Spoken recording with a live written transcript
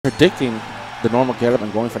predicting the normal get up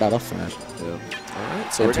and going for that up smash. Yeah. All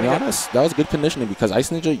right. So to be honest, that was good conditioning because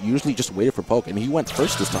Iceninja usually just waited for poke, and he went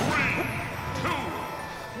first this time.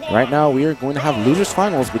 Right now, we are going to have losers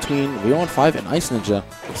finals between V115 and Iceninja.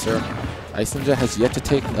 Yes, sir. Iceninja has yet to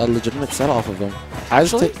take a legitimate set off of him.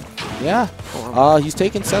 Actually? Yeah. He's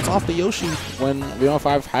taken sets off the Yoshi when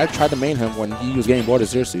V115 had tried to main him when he was getting bored of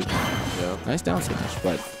Zero Suit. Yeah. Nice down smash,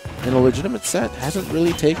 but in a legitimate set, hasn't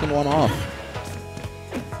really taken one off.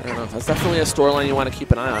 Fair enough. That's definitely a storyline you want to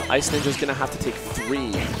keep an eye on. Iceninja's going to have to take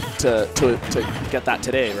 3 to get that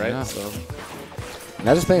today, right? Yeah. So. And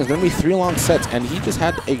that's the thing, it's going to be 3 long sets, and he just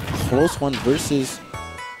had a close one versus...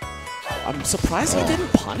 I'm surprised he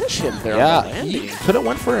didn't punish him there. Yeah, on the landing. he could have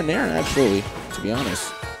went for an air, actually, to be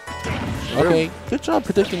honest. Okay, good job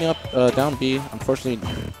predicting up down B. Unfortunately,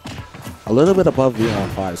 a little bit above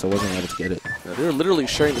V115, so I wasn't able to get it. Yeah, they were literally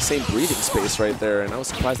sharing the same breathing space right there, and I was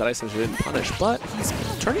surprised that Iceninja didn't punish, but he's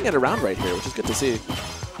turning it around right here, which is good to see.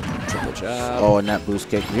 Triple jab. Oh, and that boost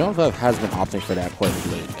kick. V115 has been opting for that quite a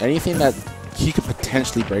bit. Anything that he could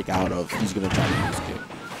potentially break out of, he's going to try to boost kick.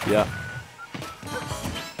 Yeah.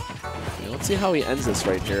 Let's see how he ends this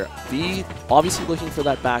right here. V obviously looking for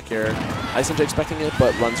that back air. Iceninja expecting it,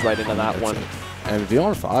 but runs right into that one. And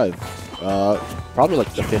V115, probably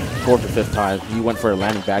like the 4th or 5th time, he went for a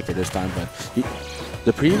landing back air this time. But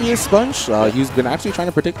the previous bunch, he's been actually trying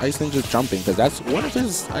to predict Iceninja's jumping, because that's one of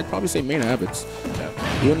his, I'd probably say, main habits.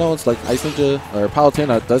 Yeah. Even though it's like Iceninja, or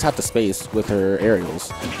Palutena does have the space with her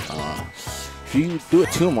aerials. If you do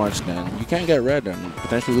it too much, then you can't get red and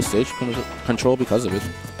potentially lose stage control because of it.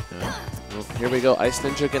 Yeah. Well, here we go.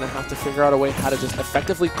 Iceninja going to have to figure out a way how to just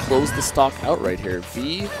effectively close the stock out right here.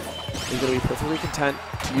 V is going to be perfectly content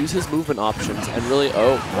to use his movement options and really,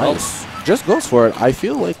 nice. Just goes for it. I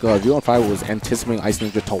feel like V115 was anticipating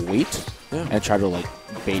Iceninja to wait and try to like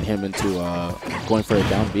bait him into going for a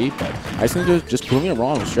down B, but Iceninja just proving it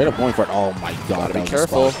wrong, straight up going for it. Oh my god, be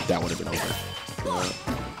careful. That would have been over.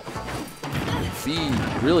 V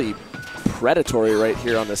really predatory right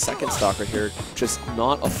here on the second stock right here, just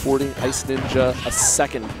not affording Iceninja a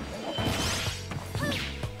second.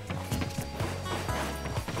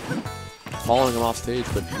 Following him off stage,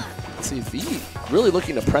 but let's see, V really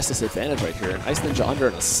looking to press this advantage right here, and Iceninja under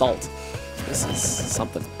an assault. This is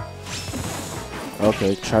something.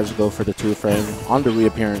 Okay, tries to go for the 2-frame on the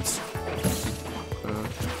reappearance.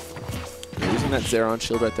 Using that Zeron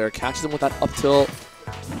shield right there, catches him with that up tilt.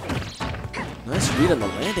 Nice read on the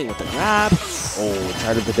landing with the grab. Oh,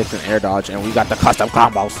 try to predict an air dodge, and we got the custom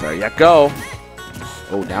combos. There you go.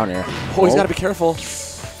 Oh, down air. Oh, he's got to be careful.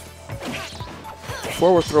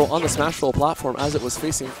 Forward throw on the smash roll platform as it was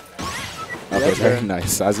facing. Okay, very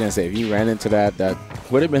nice. I was going to say, if you ran into that, that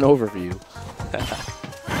would have been over for you.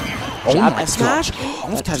 Oh my smash.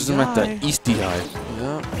 Almost catches him at the East DI.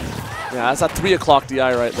 Yeah, that's that 3 o'clock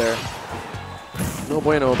DI right there. No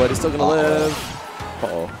bueno, but he's still going to live.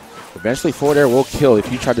 Uh-oh. Eventually, forward air will kill if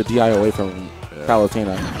you try to DI away from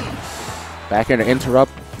Palutena. Back air to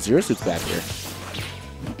interrupt. Zero Suit's back here.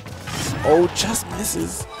 Oh, just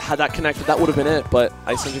misses. Had that connected, that would have been it, but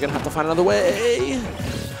Iceninja going to have to find another way.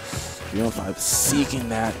 V115 seeking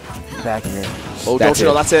that back air. Oh, don't you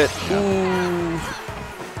know, that's it.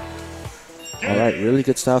 All right, really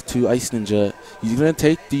good stuff to Iceninja. He's going to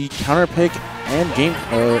take the counter pick and game,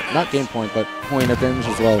 not game point, but point advantage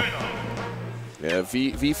as well. Yeah,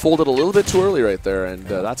 V folded a little bit too early right there, and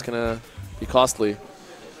that's going to be costly.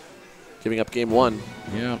 Giving up game 1.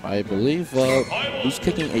 Yeah, I believe who's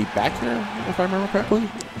kicking a back air, if I remember correctly?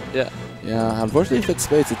 Yeah. Yeah, unfortunately, if it's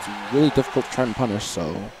space, it's really difficult to try and punish,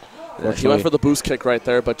 so... Yeah, he went for the boost kick right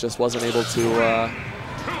there, but just wasn't able to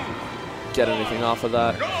get anything off of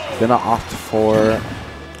that. Gonna opt for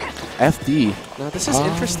FD. Now, this is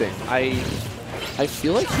interesting. I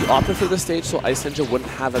feel like he opted for this stage so Iceninja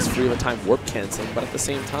wouldn't have as free of a time warp canceling, but at the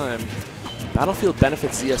same time, Battlefield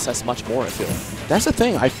benefits ZSS much more, I feel. That's the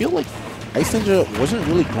thing. I feel like Iceninja wasn't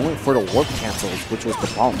really going for the warp cancels, which was the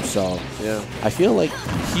problem. So yeah, I feel like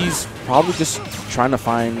he's probably just trying to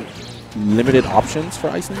find limited options for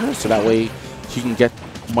Iceninja, so that way he can get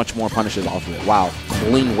much more punishes off of it. Wow,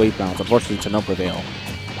 clean wave bounce. Unfortunately, to no prevail.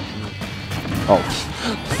 Oh,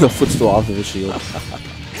 the footstool off of the shield.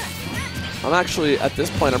 I'm actually, at this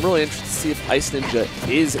point, I'm really interested to see if Iceninja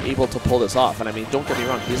is able to pull this off. And I mean, don't get me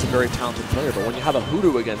wrong, he's a very talented player, but when you have a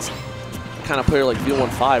Hoodoo against a kind of player like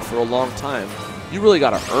V115 for a long time, you really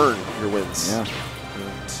got to earn your wins. Yeah.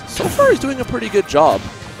 And so far, he's doing a pretty good job.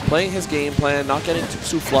 Playing his game plan, not getting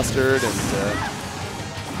too flustered, and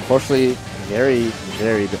unfortunately, very,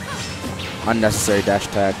 very unnecessary dash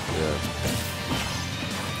attack. Yeah.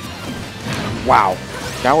 Wow,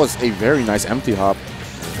 that was a very nice empty hop.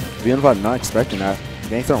 V115 not expecting that.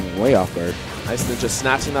 Getting thrown way off guard. Iceninja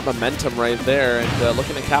snatching that momentum right there and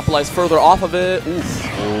looking to capitalize further off of it. Oof.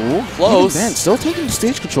 Oh, close. Man, still taking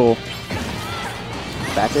stage control.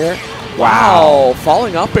 Back air. Wow.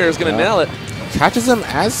 Falling up air is going to nail it. Catches him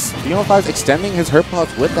as V115 is extending his hurt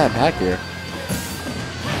pods with that back air.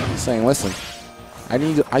 He's saying, listen,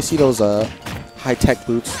 I see those high-tech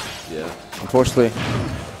boots. Yeah. Unfortunately.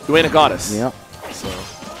 You ain't a goddess. Yeah. So,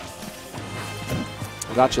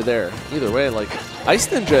 got you there. Either way, like,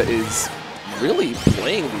 Iceninja is really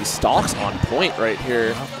playing these stocks on point right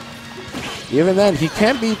here. Even then, he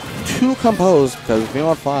can't be too composed because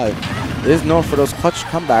V115 is known for those clutch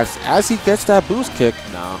comebacks as he gets that boost kick.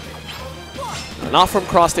 No. Not from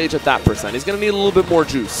cross stage at that percent. He's going to need a little bit more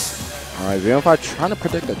juice. All right, V115 trying to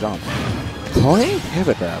predict the jump. Playing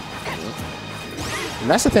pivot grab. And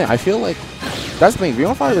that's the thing. I feel like that's the thing.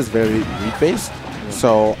 V115 is very read-based.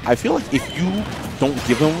 So I feel like if you don't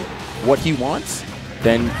give him what he wants,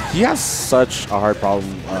 then he has such a hard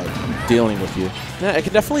problem dealing with you. Yeah, it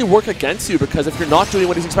can definitely work against you because if you're not doing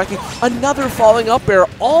what he's expecting, another falling up air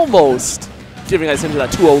almost giving Iceninja that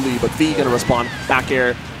 2-0 lead, but V going to respond. Back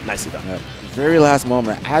air. Nicely done. Yeah. Very last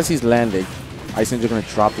moment, as he's landing, Iceninja going to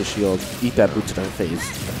drop the shield, eat that boot to the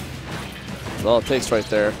face. That's all it takes right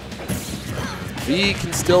there. V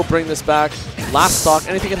can still bring this back. Last stock,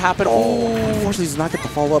 anything can happen. Oh, unfortunately, he's not going to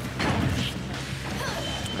follow up.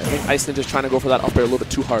 I think Iceninja's trying to go for that up air a little bit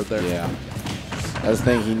too hard there. Yeah. That's the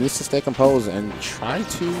thing. He needs to stay composed and try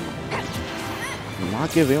to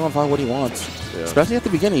not give V115 what he wants. Yeah. Especially at the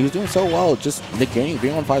beginning. He was doing so well, just negating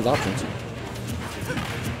V115's options.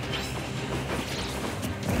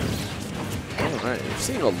 All right, you're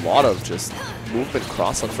seeing a lot of just movement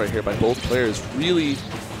cross-ups right here by both players. Really,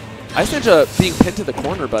 Iceninja being pinned to the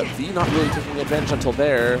corner, but V not really taking advantage until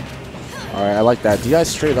there. All right, I like that. DI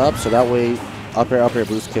straight up, so that way up air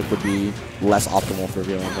boost kick would be less optimal for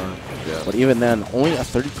V115. Yeah. But even then, only a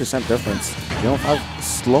 30% difference. V115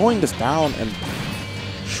 slowing this down and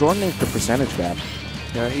shortening the percentage gap.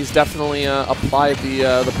 Yeah, he's definitely applied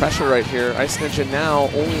the pressure right here. Iceninja now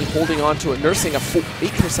only holding on to it, nursing a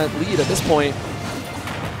 8% lead at this point.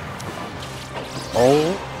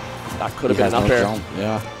 Oh, that could have been an up air. Jump.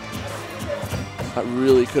 Yeah. That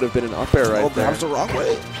really could have been an up air right there. Grabs the wrong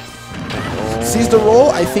way. Sees the roll.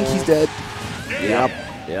 I think he's dead. Yep.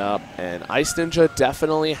 Yep. And Iceninja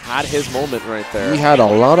definitely had his moment right there. He had a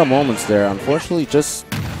lot of moments there. Unfortunately, just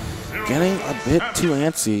getting a bit too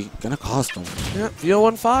antsy. Gonna cost him. Yeah.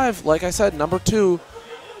 V115, like I said, number 2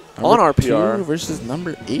 on RPR. 2 versus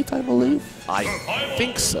number 8, I believe. I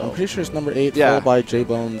think so. I'm pretty sure it's number 8, yeah. followed by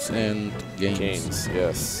J-Bones and Gaines. Gaines,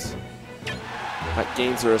 yes. That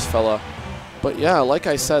Gaines fella. But yeah, like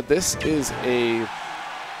I said, this is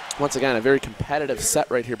once again, a very competitive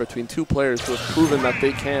set right here between two players who have proven that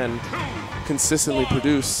they can consistently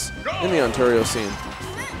produce in the Ontario scene.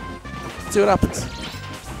 Let's see what happens.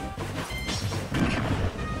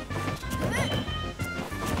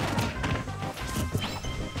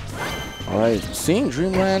 All right, seeing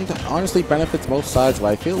Dreamland honestly benefits both sides, but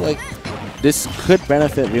I feel like this could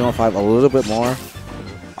benefit V115 a little bit more.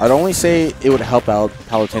 I'd only say it would help out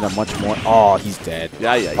Palutena much more. Oh, he's dead.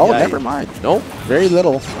 Yeah. Oh, never mind. Nope, very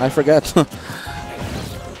little. I forget.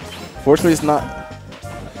 Fortunately, it's not.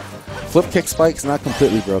 Flip kick spike's not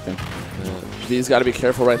completely broken. V's got to be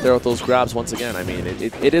careful right there with those grabs once again. I mean,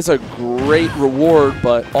 it is a great reward,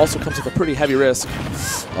 but also comes with a pretty heavy risk.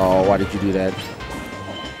 Oh, why did you do that?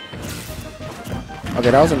 Okay,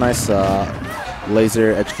 that was a nice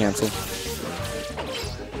laser edge cancel.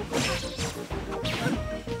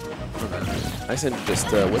 Iceninja just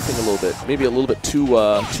whipping a little bit, maybe a little bit too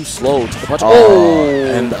slow to the punch. Oh,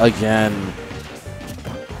 and again.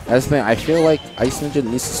 That's the thing. I feel like Iceninja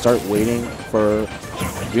needs to start waiting for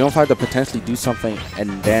V115 to potentially do something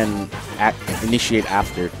and then initiate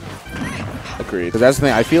after. Agreed. Because that's the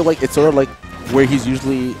thing. I feel like it's sort of like where he's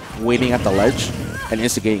usually waiting at the ledge and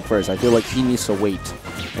instigating first. I feel like he needs to wait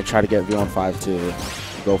and try to get V115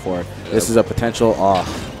 to go for it. Yep. This is a potential.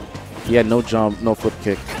 He had no jump, no flip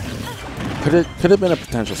kick. Could have been a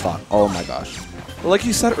potential stock. Oh my gosh. Well, like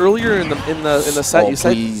you said earlier in the set, you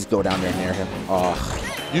said please go down there near him.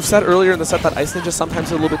 You've said earlier in the set that Iceninja sometimes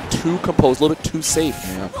is a little bit too composed, a little bit too safe.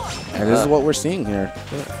 Yeah. And this is what we're seeing here.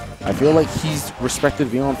 Yeah. I feel like he's respected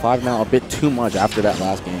V115 now a bit too much after that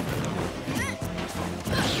last game.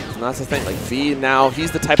 And that's the thing. Like V now,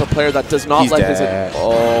 he's the type of player that does not let his.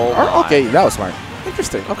 Oh. Okay, that was smart.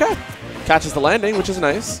 Interesting. Okay. Catches the landing, which is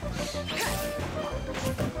nice.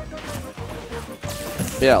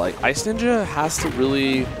 Yeah, like Iceninja has to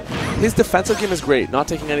really. His defensive game is great, not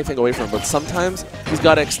taking anything away from him, but sometimes he's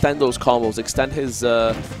got to extend those combos, extend his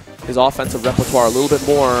his offensive repertoire a little bit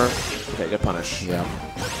more. Okay, good punish. Yeah.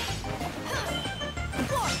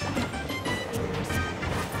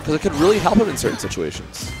 Because it could really help him in certain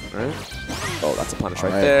situations, right? Oh, that's a punish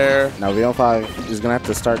right there. Now V115 is going to have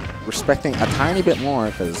to start respecting a tiny bit more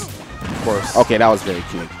because, of course. Okay, that was very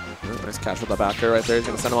cute. Nice catch with the back air right there. He's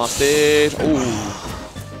going to send him off stage.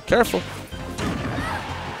 Oh, careful.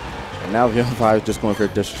 And now V115 is just going for a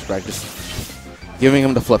disrespect, just giving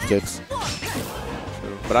him the flip kicks.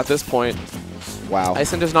 True. But at this point, wow,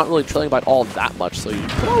 Iceninja's not really trailing by all that much, so you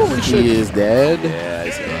probably should. He is dead. Yeah,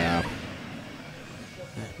 he's dead. Yeah.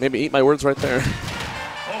 Maybe eat my words right there.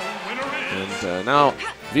 And now,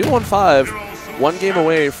 V115, one game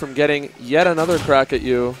away from getting yet another crack at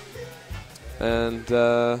you. And,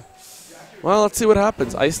 well, let's see what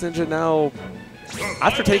happens. Iceninja now,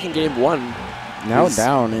 after taking game one, now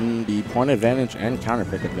down in the point advantage and counter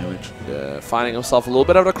pick advantage. finding himself a little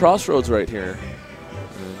bit at a crossroads right here.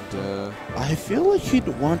 And I feel like he'd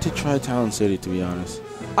want to try Talon City, to be honest.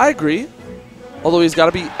 I agree. Although he's got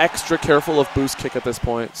to be extra careful of boost kick at this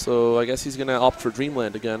point, so I guess he's going to opt for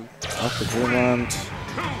Dreamland again. Opt for Dreamland.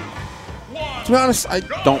 To be honest, I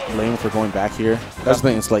don't blame him for going back here. That's the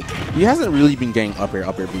thing. It's like he hasn't really been getting up air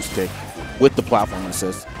boost kick with the platform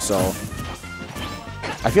assist. So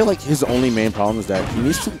I feel like his only main problem is that he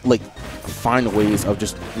needs to like find ways of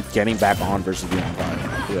just getting back on versus being on fire.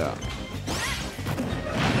 Yeah.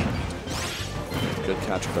 Good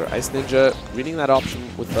catch with her. Iceninja reading that option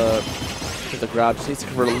with the grab. Just needs to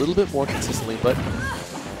convert a little bit more consistently, but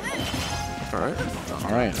all right.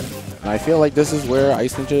 All right. And I feel like this is where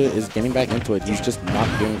Iceninja is getting back into it. He's just not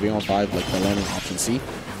doing V115 like the landing option C.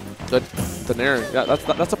 Good. The nair. Yeah,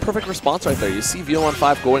 that's a perfect response right there. You see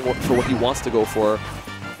V115 going for what he wants to go for.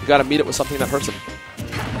 You got to meet it with something that hurts him.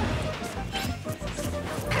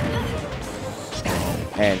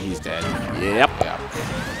 And he's dead. Yep.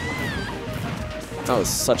 That was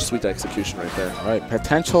such sweet execution right there. All right,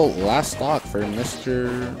 potential last stock for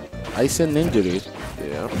Mr. Iceninja, dude.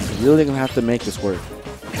 Yeah. He's really going to have to make this work.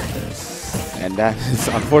 And that is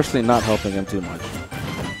unfortunately not helping him too much.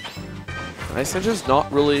 Iceninja's not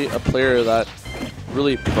really a player that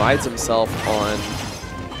really prides himself on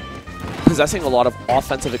possessing a lot of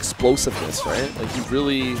offensive explosiveness, right? Like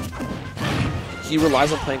he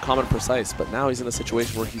relies on playing calm and precise, but now he's in a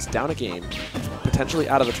situation where he's down a game, potentially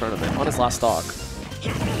out of the tournament, on his last stock.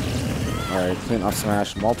 All right, clean up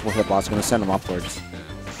smash, multiple hitbox, going to send him upwards.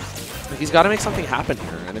 He's got to make something happen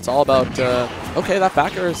here, and it's all about, okay, that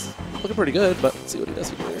backer is looking pretty good, but let's see what he does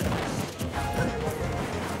here.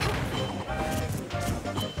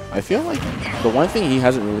 I feel like the one thing he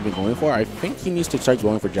hasn't really been going for, I think he needs to start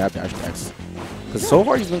going for jab dash attacks. Because so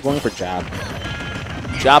far he's been going for jab.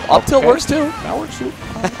 Jab up tilt works too. That works too.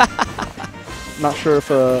 Not sure if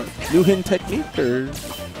a new hidden technique or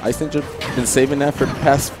Iceninja been saving that for the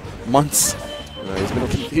past months.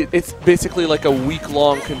 It's basically like a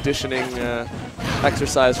week-long conditioning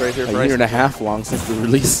exercise right here for a year and a half long since the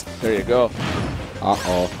release. There you go.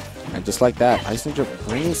 Uh-oh. And just like that, Iceninja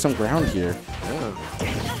bringing some ground here. Yeah.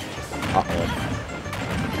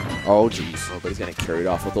 Uh-oh. Oh, jeez. Oh, but he's getting carried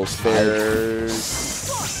off with those fairs.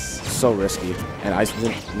 So risky. And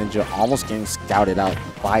Iceninja almost getting scouted out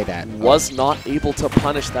by that. Was not able to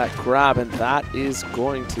punish that grab, and that is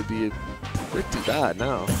going to be pretty bad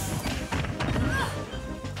now.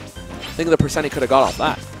 Think of the percent he could have got off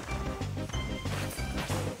that.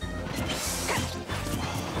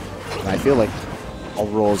 And I feel like a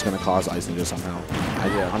roll is going to cause Iceninja somehow.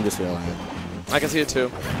 I'm just feeling it. I can see it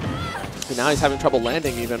too. And now he's having trouble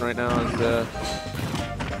landing even right now. And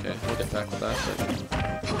okay, we'll get back with that.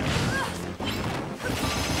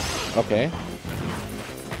 Okay.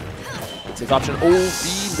 Good safe option.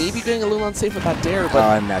 Oh, V maybe getting a little unsafe with that dare,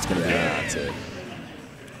 but and that's going to be it. That's it.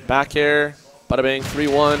 Back air, bada bang,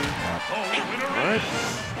 3-1. All right.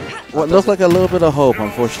 What looked like a little bit of hope,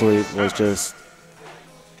 unfortunately, was just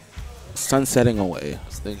sunsetting away.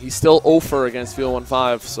 He's still 0-for against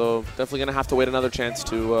V115, so definitely going to have to wait another chance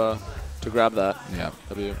to grab that. Yeah.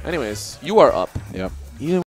 W. Anyways, you are up. Yep.